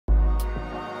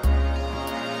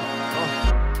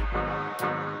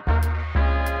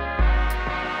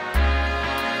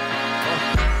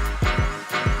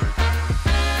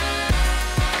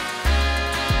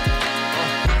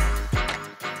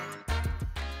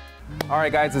All right,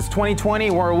 guys, it's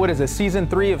 2020. We're, what is it, season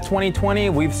 3 of 2020.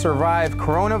 We've survived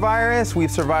coronavirus,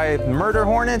 we've survived murder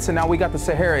hornets, and now we got the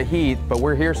Sahara heat, but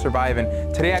we're here surviving.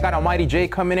 Today, I got Almighty Jay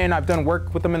coming in. I've done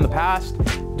work with him in the past,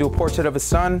 do a portrait of his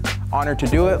son. Honored to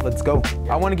do it. Let's go.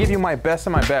 I want to give you my best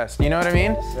of my best. You know what I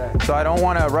mean? So I don't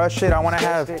want to rush it. I want to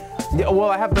have, well,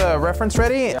 I have the reference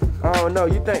ready. Oh, no,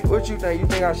 you think, what you think? You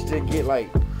think I should just get like,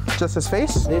 just his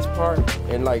face? This part,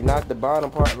 and like not the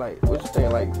bottom part, like, what you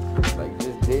think, like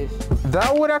just this?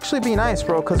 That would actually be nice,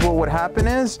 bro, because what would happen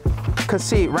is, because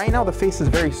see, right now the face is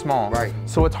very small. Right.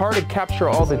 So it's hard to capture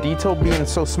all the detail being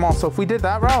so small. So if we did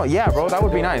that route, yeah, bro, that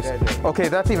would be nice. Okay,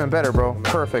 that's even better, bro.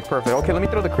 Perfect, perfect. Okay, let me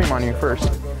throw the cream on you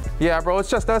first. Yeah, bro, it's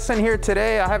just us in here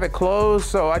today. I have it closed,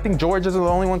 so I think George is the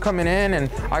only one coming in, and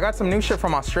I got some new shit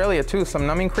from Australia too, some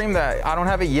numbing cream that I don't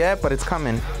have it yet, but it's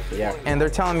coming. Yeah. And they're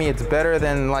telling me it's better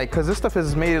than like, cause this stuff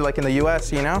is made like in the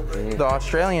US, you know? The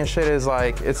Australian shit is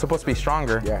like, it's supposed to be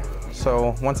stronger. Yeah.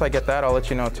 So once I get that, I'll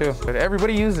let you know too. But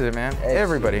everybody uses it, man.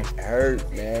 Everybody.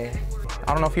 Hurt, man.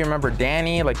 I don't know if you remember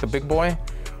Danny, like the big boy.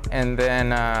 And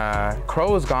then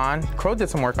Crow's gone. Crow did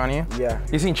some work on you. Yeah.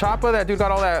 You seen Choppa? That dude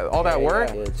got all that work.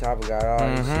 Yeah, Choppa got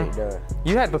all this shit done.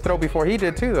 You had the throw before he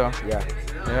did too, though. Yeah.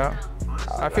 Yeah.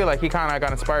 I feel like he kind of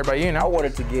got inspired by you, no? I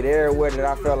wanted to get everywhere that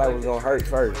I felt like was gonna hurt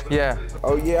first. Yeah.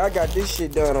 Oh yeah, I got this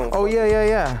shit done on. Oh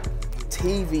yeah.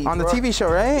 TV. On the TV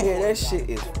show, right? Yeah, that shit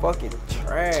is fucking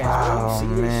trash. Oh,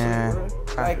 bro. You see man. This shit,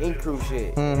 bro? Like ink crew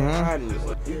shit. You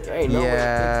ain't no way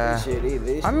to fix this shit either.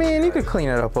 This I mean, you could clean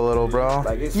it up a little, bro.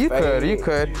 Like it's you faded.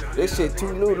 could. This shit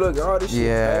too new. Look, all this shit.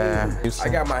 Yeah. Faded. I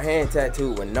got my hand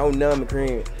tattooed with no numbing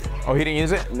cream. Oh, he didn't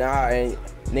use it? Nah, and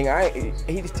nigga,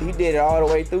 he did it all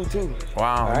the way through too.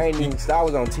 Wow. I ain't even. I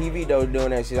was on TV though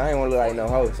doing that shit. I ain't want to look like no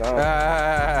host. So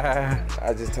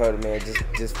I just told him, man,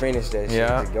 just finish that shit.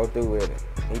 Just go through with it.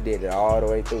 He did it all the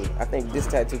way through. I think this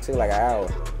tattoo took like an hour.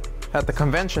 At the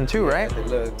convention too, right? At the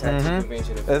little tattoo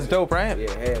convention. That's dope, right?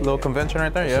 Yeah, little convention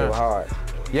right there. So hard.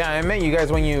 Yeah, I met you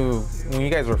guys when you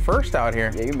guys were first out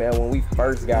here. Yeah, you met when we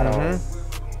first got on.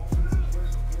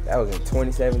 That was in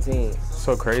 2017.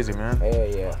 So crazy, man. Hell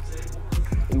yeah.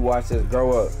 You watched us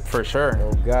grow up. For sure.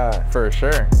 Oh God. For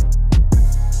sure.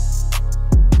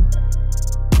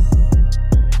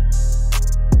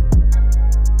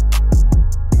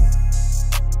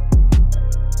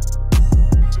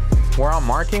 Where I'm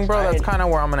marking, bro, that's kind of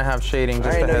where I'm gonna have shading. Just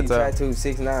I a ain't know you heads up. tattooed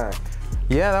 6'9".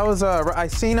 Yeah, that was I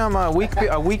seen him a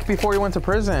week before he went to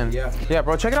prison. Yeah. Yeah,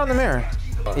 bro, check it out in the mirror.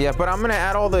 Yeah, but I'm gonna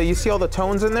add all the, you see all the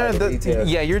tones in there?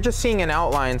 Yeah, you're just seeing an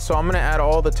outline, so I'm gonna add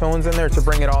all the tones in there to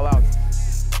bring it all out.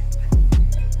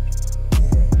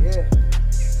 Yeah.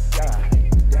 God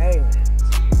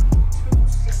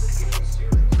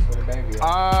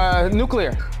dang.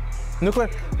 Nuclear.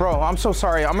 Bro, I'm so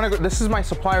sorry. I'm gonna go, this is my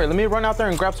supplier. Let me run out there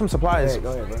and grab some supplies.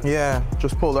 Go ahead, bro. Yeah,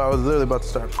 just pulled out. I was literally about to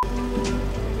start.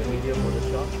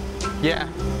 Yeah,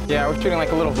 we're shooting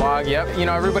like a little vlog. Yep. You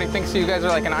know, everybody thinks you guys are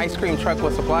like an ice cream truck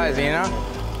with supplies, you know?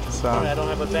 So I don't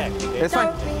have a bag. It's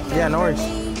fine. Yeah, no worries.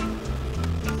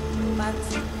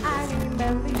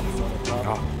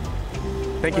 Oh.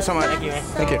 Thank you so much. Thank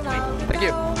you, man. Thank you.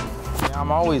 Yeah,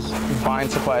 I'm always buying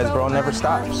supplies, bro. It never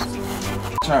stops.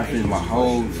 I'm trying to fix my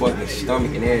whole fucking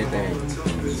stomach and everything.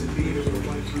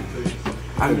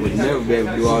 I would never be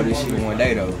able to do all this shit in one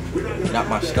day though. Not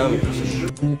my stomach and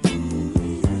shit.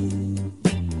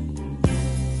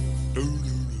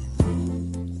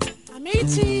 I'm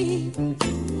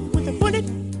 18 with a bullet.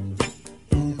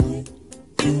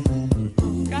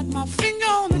 Got my finger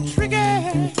on the trigger.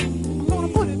 I'm gonna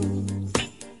put it.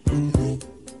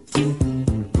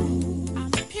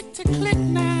 I'm picked to click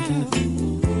now.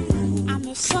 I'm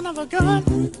the son of a gun.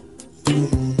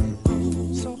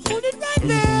 So hold it right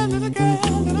there, little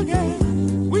girl, little girl.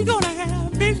 We gonna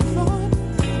have big fun.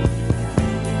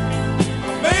 I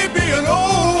may be an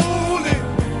oldie,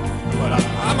 but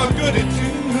I'm a goodie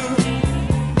too.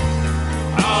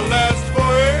 I'll last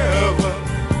forever,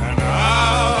 and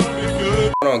I'll be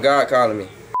good. Hold on, God calling me.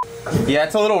 Yeah,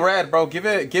 it's a little red, bro.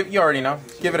 You already know.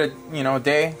 Give it a,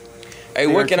 day. Hey,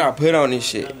 what can I put on this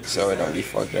shit so it don't be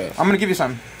fucked up? I'm gonna give you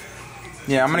some.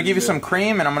 Yeah, I'm gonna give you some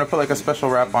cream and I'm gonna put like a special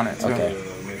wrap on it too. Okay.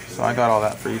 So I got all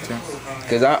that for you too.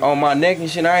 Cause on my neck and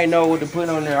shit, I ain't know what to put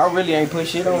on there. I really ain't put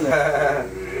shit on there.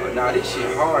 Oh, nah, this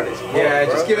shit hard as fuck. Yeah,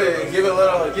 just give it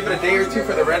a day or two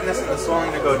for the redness and the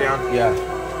swelling to go down. Yeah.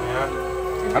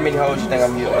 How many hoes you think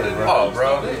I'm using? Oh,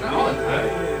 bro.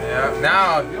 Yeah.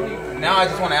 Now I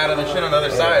just want to add other shit on the other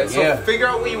side. So figure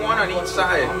out what you want on each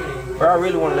side. Bro, I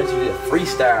really want to let you do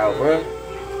freestyle, bro.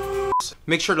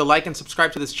 Make sure to like and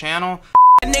subscribe to this channel.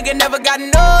 A nigga never got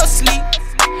no sleep,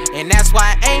 and that's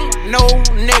why ain't no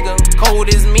nigga cold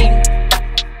as me.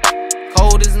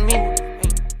 cold as me.